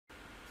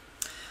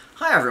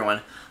Hi everyone.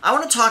 I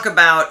want to talk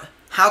about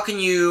how can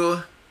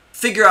you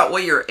figure out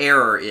what your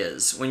error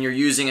is when you're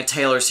using a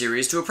Taylor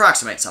series to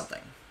approximate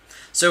something.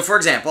 So for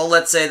example,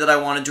 let's say that I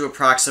wanted to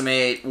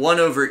approximate 1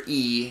 over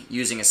e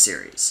using a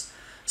series.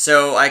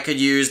 So I could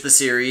use the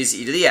series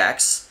e to the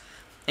x,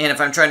 and if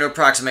I'm trying to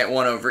approximate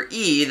 1 over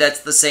e, that's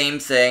the same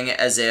thing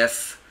as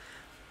if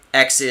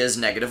x is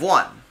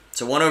 -1.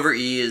 So 1 over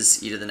e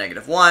is e to the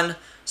 -1,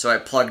 so I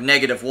plug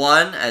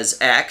 -1 as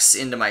x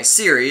into my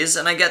series,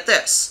 and I get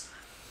this.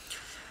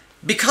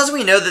 Because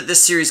we know that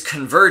this series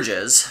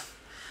converges,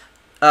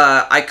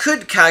 I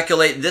could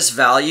calculate this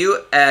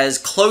value as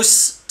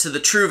close to the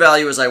true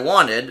value as I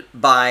wanted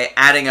by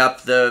adding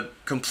up the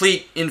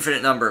complete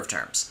infinite number of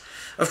terms.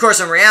 Of course,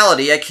 in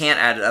reality, I can't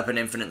add up an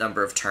infinite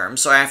number of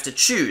terms, so I have to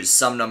choose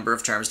some number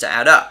of terms to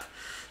add up.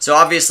 So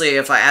obviously,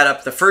 if I add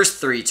up the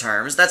first 3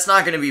 terms, that's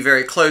not going to be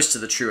very close to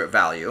the true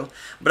value,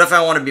 but if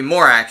I want to be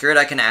more accurate,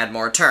 I can add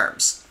more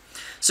terms.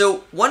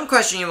 So one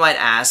question you might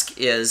ask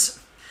is,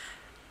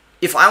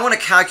 if I want to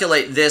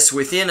calculate this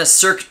within a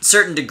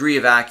certain degree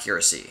of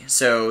accuracy,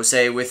 so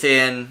say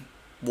within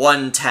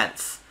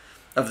 1/10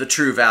 of the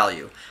true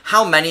value,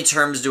 how many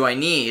terms do I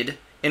need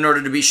in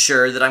order to be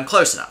sure that I'm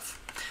close enough?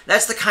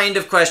 That's the kind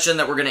of question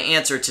that we're going to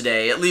answer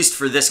today, at least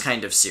for this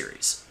kind of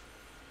series.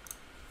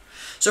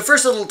 So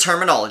first, a little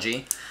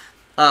terminology.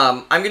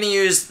 I'm going to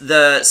use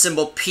the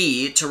symbol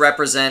p to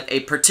represent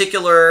a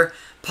particular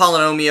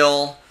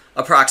polynomial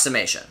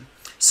approximation.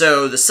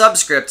 So the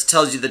subscript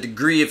tells you the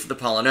degree of the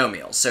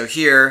polynomial. So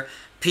here,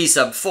 p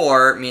sub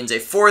 4 means a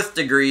 4th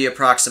degree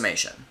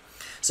approximation.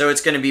 So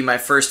it's going to be my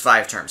first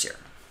 5 terms here.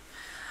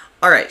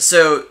 Alright,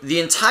 so the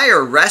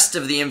entire rest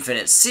of the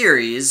infinite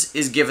series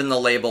is given the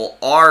label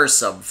r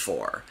sub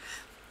 4.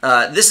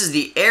 This is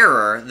the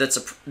error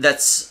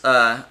that's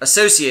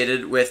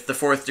associated with the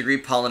 4th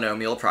degree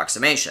polynomial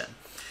approximation.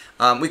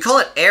 We call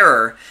it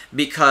error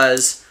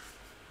because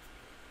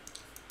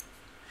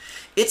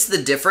it's the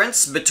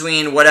difference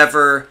between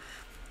whatever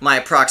my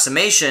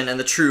approximation and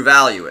the true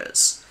value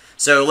is.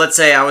 So let's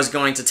say I was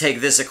going to take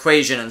this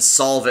equation and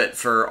solve it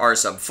for r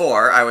sub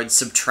 4. I would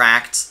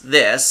subtract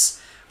this,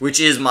 which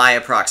is my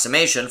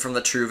approximation, from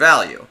the true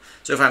value.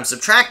 So if I'm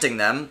subtracting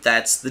them,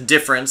 that's the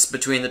difference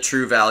between the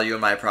true value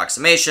and my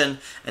approximation,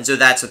 and so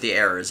that's what the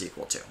error is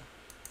equal to.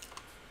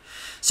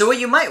 So what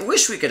you might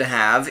wish we could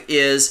have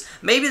is,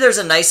 maybe there's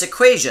a nice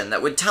equation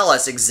that would tell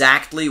us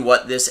exactly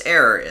what this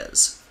error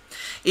is.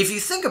 If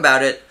you think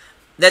about it,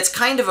 that's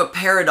kind of a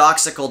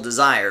paradoxical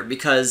desire,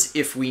 because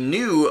if we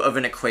knew of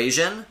an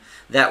equation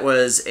that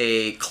was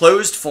a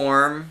closed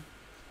form,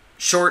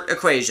 short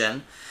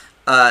equation,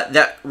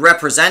 that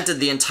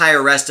represented the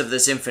entire rest of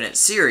this infinite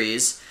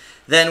series,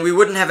 then we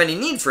wouldn't have any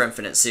need for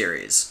infinite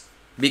series,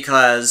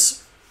 because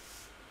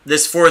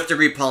this 4th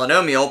degree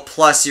polynomial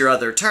plus your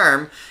other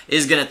term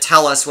is going to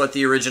tell us what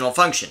the original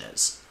function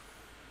is.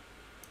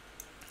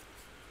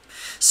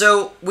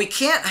 So we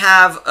can't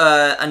have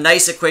a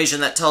nice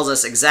equation that tells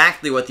us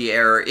exactly what the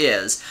error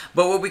is,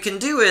 but what we can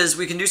do is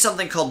we can do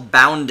something called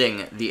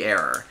bounding the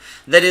error.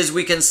 That is,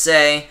 we can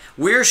say,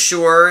 we're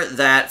sure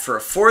that for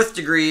a 4th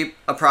degree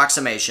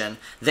approximation,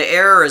 the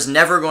error is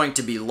never going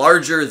to be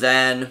larger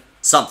than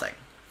something.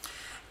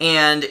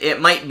 And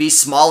it might be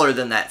smaller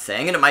than that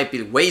thing, and it might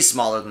be way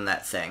smaller than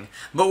that thing,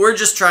 but we're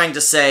just trying to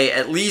say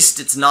at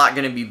least it's not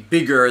going to be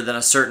bigger than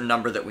a certain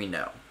number that we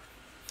know.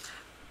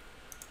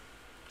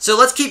 So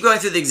let's keep going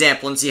through the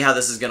example and see how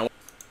this is going to work.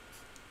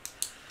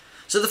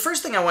 So the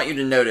first thing I want you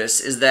to notice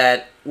is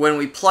that when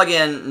we plug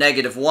in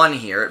 -1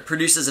 here, it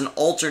produces an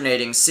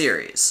alternating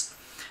series.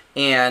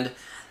 And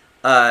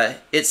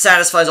it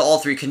satisfies all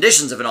 3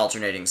 conditions of an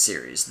alternating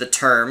series. The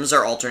terms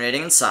are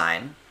alternating in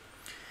sign.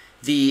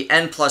 The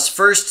n plus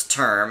first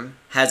term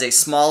has a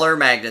smaller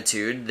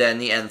magnitude than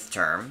the nth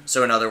term.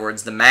 So in other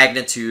words, the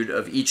magnitude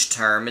of each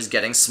term is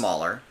getting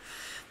smaller.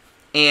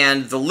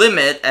 And the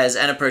limit, as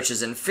n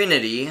approaches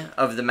infinity,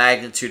 of the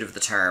magnitude of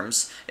the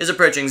terms is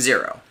approaching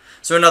 0.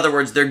 So in other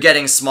words, they're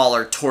getting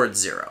smaller towards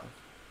 0.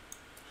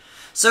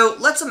 So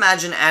let's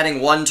imagine adding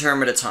one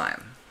term at a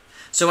time.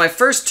 So my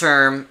first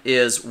term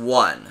is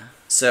 1.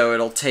 So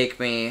it'll take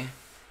me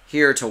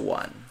here to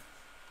 1.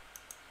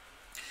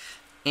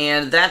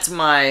 And that's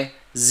my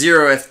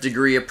 0th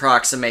degree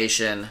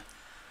approximation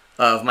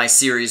of my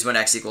series when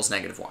x equals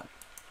 -1.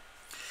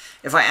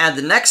 If I add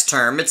the next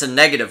term, it's a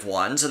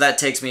 -1, so that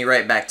takes me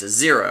right back to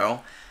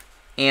 0,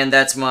 and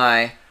that's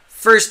my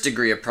 1st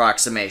degree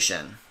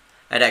approximation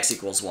at x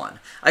equals 1.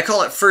 I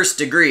call it 1st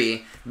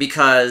degree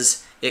because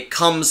it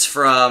comes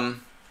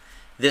from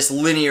this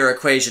linear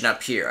equation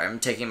up here. I'm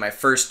taking my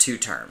first 2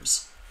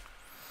 terms.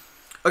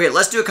 Okay,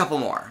 let's do a couple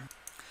more.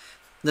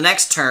 The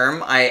next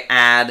term, I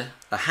add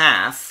a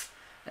half,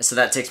 so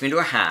that takes me to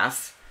a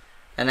half,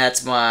 and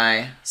that's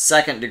my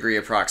 2nd degree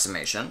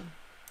approximation.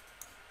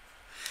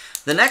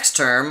 The next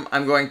term,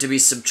 I'm going to be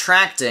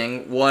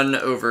subtracting 1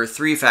 over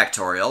 3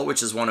 factorial,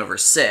 which is 1 over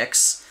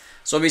 6.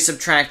 So I'll be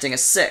subtracting a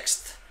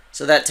 6th.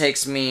 So that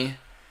takes me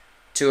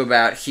to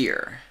about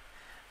here.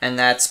 And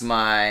that's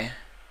my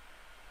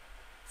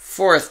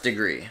fourth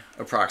degree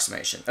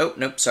approximation. Oh,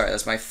 nope, sorry,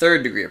 that's my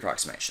third degree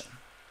approximation.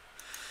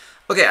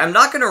 Okay, I'm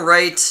not going to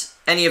write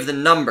any of the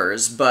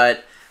numbers,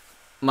 but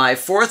my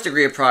fourth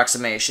degree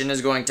approximation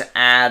is going to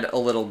add a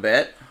little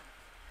bit,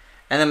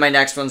 and then my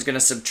next one's going to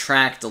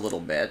subtract a little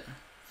bit.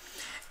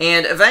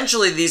 And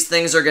eventually these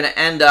things are going to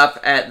end up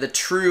at the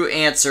true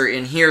answer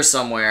in here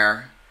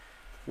somewhere,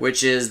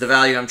 which is the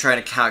value I'm trying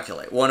to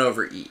calculate, 1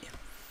 over e.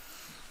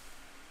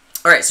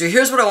 Alright, so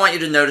here's what I want you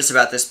to notice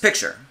about this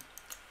picture.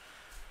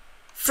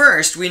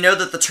 First, we know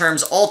that the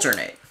terms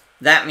alternate.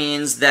 That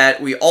means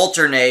that we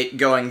alternate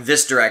going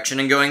this direction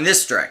and going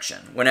this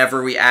direction.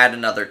 Whenever we add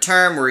another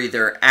term, we're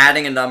either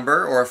adding a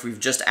number, or if we've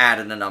just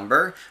added a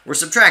number, we're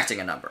subtracting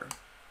a number.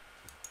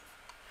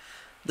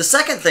 The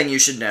second thing you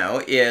should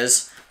know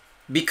is,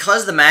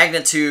 because the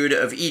magnitude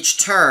of each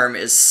term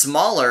is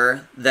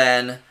smaller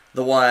than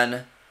the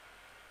one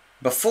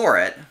before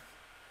it,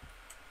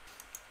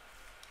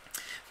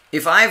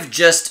 if I've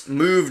just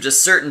moved a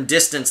certain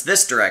distance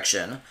this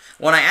direction,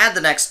 when I add the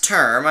next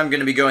term, I'm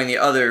going to be going the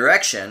other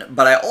direction,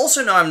 but I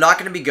also know I'm not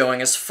going to be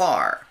going as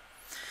far.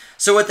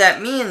 So what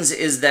that means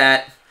is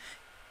that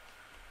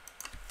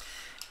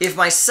if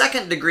my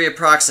second degree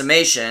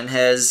approximation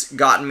has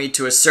gotten me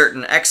to a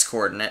certain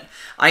x-coordinate,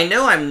 I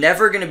know I'm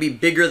never going to be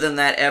bigger than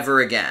that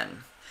ever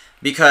again,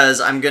 because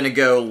I'm going to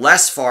go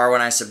less far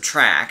when I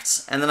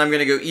subtract, and then I'm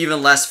going to go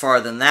even less far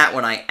than that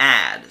when I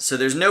add. So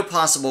there's no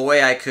possible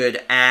way I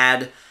could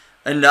add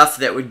enough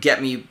that would get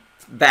me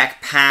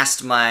back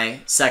past my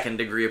second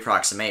degree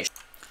approximation.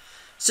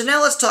 So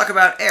now let's talk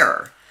about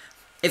error.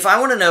 If I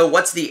want to know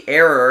what's the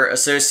error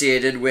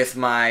associated with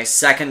my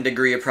second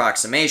degree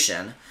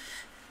approximation,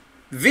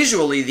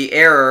 visually the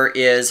error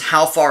is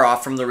how far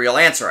off from the real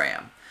answer I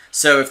am.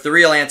 So if the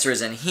real answer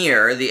is in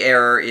here, the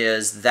error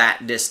is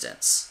that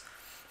distance.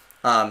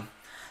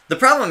 The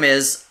problem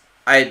is,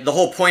 the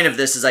whole point of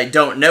this is I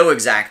don't know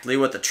exactly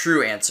what the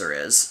true answer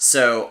is,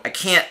 so I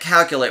can't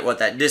calculate what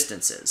that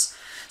distance is.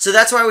 So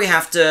that's why we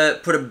have to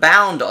put a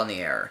bound on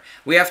the error.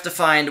 We have to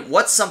find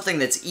what's something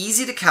that's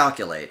easy to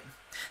calculate,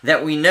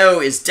 that we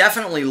know is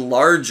definitely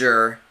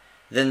larger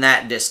than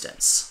that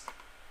distance.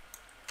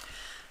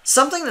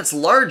 Something that's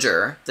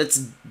larger, that's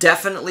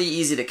definitely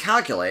easy to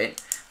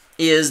calculate,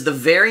 is the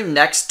very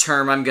next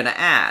term I'm going to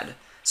add.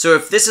 So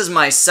if this is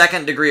my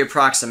second degree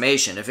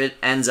approximation, if it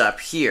ends up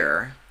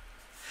here,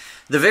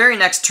 the very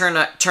next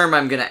term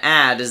I'm going to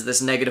add is this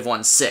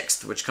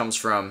 -1/6, which comes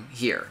from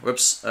here.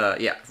 Which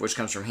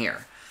comes from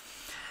here.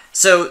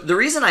 So the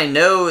reason I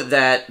know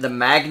that the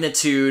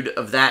magnitude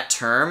of that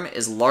term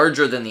is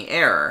larger than the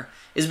error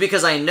is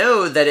because I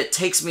know that it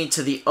takes me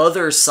to the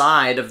other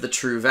side of the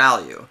true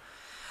value.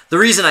 The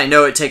reason I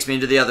know it takes me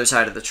to the other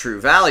side of the true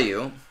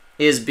value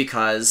is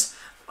because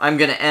I'm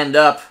going to end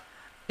up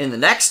in the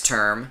next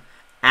term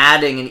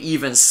adding an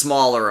even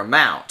smaller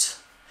amount.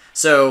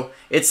 So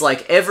it's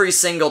like every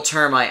single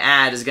term I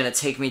add is going to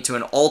take me to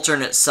an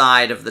alternate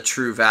side of the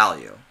true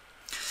value.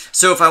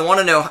 So if I want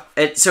to know,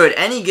 at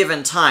any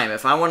given time,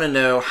 if I want to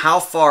know how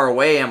far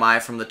away am I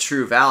from the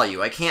true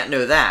value, I can't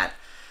know that.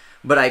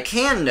 But I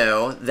can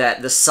know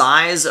that the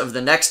size of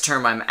the next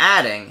term I'm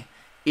adding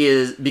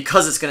is,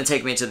 because it's going to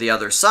take me to the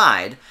other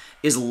side,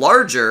 is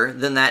larger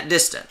than that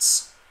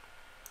distance.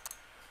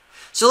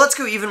 So let's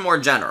go even more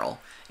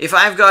general. If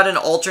I've got an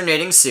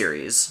alternating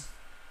series,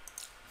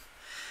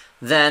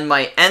 then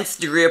my nth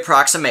degree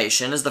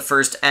approximation is the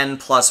first n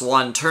plus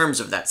 1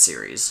 terms of that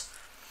series.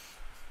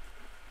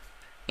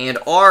 And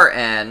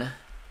Rn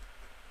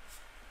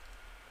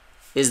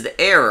is the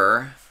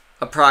error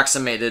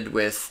approximated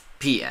with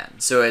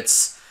Pn. So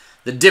it's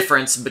the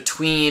difference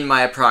between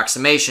my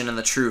approximation and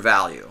the true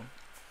value.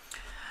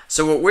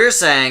 So what we're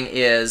saying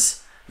is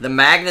the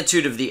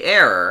magnitude of the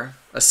error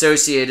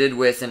associated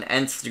with an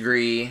nth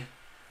degree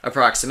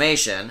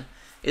approximation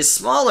is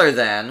smaller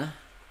than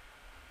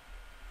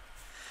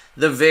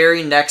the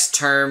very next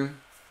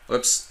term,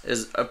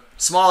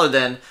 smaller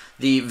than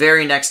the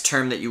very next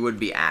term that you would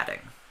be adding.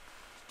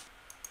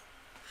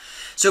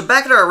 So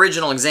back at our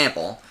original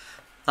example,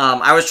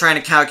 I was trying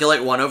to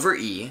calculate 1 over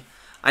e.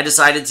 I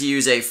decided to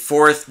use a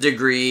fourth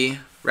degree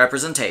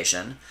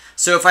representation.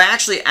 So if I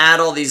actually add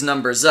all these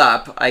numbers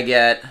up, I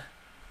get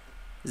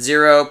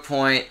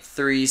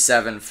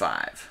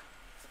 0.375.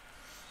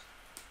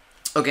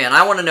 Okay, and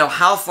I want to know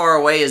how far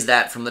away is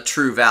that from the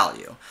true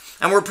value.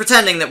 And we're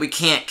pretending that we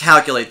can't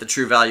calculate the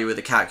true value with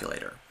a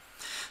calculator.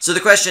 So the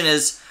question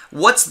is,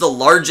 what's the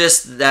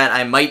largest that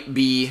I might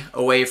be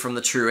away from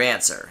the true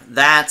answer?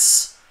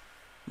 That's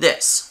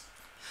this.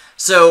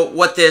 So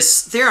what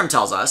this theorem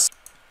tells us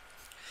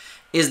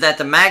is that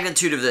the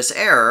magnitude of this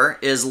error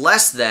is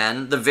less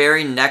than the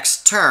very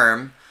next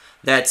term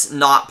that's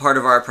not part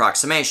of our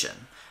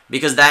approximation,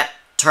 because that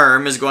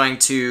term is going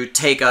to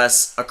take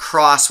us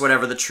across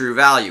whatever the true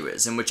value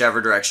is in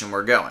whichever direction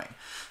we're going.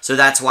 So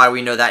that's why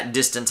we know that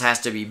distance has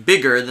to be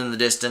bigger than the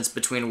distance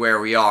between where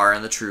we are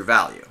and the true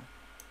value.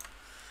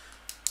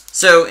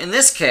 So in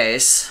this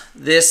case,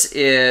 this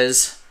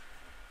is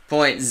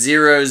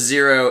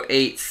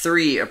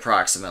 0.0083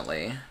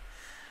 approximately.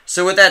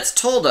 So what that's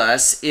told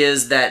us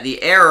is that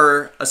the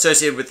error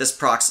associated with this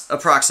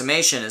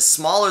approximation is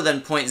smaller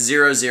than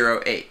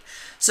 0.008.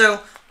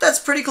 So that's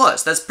pretty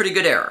close. That's pretty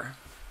good error.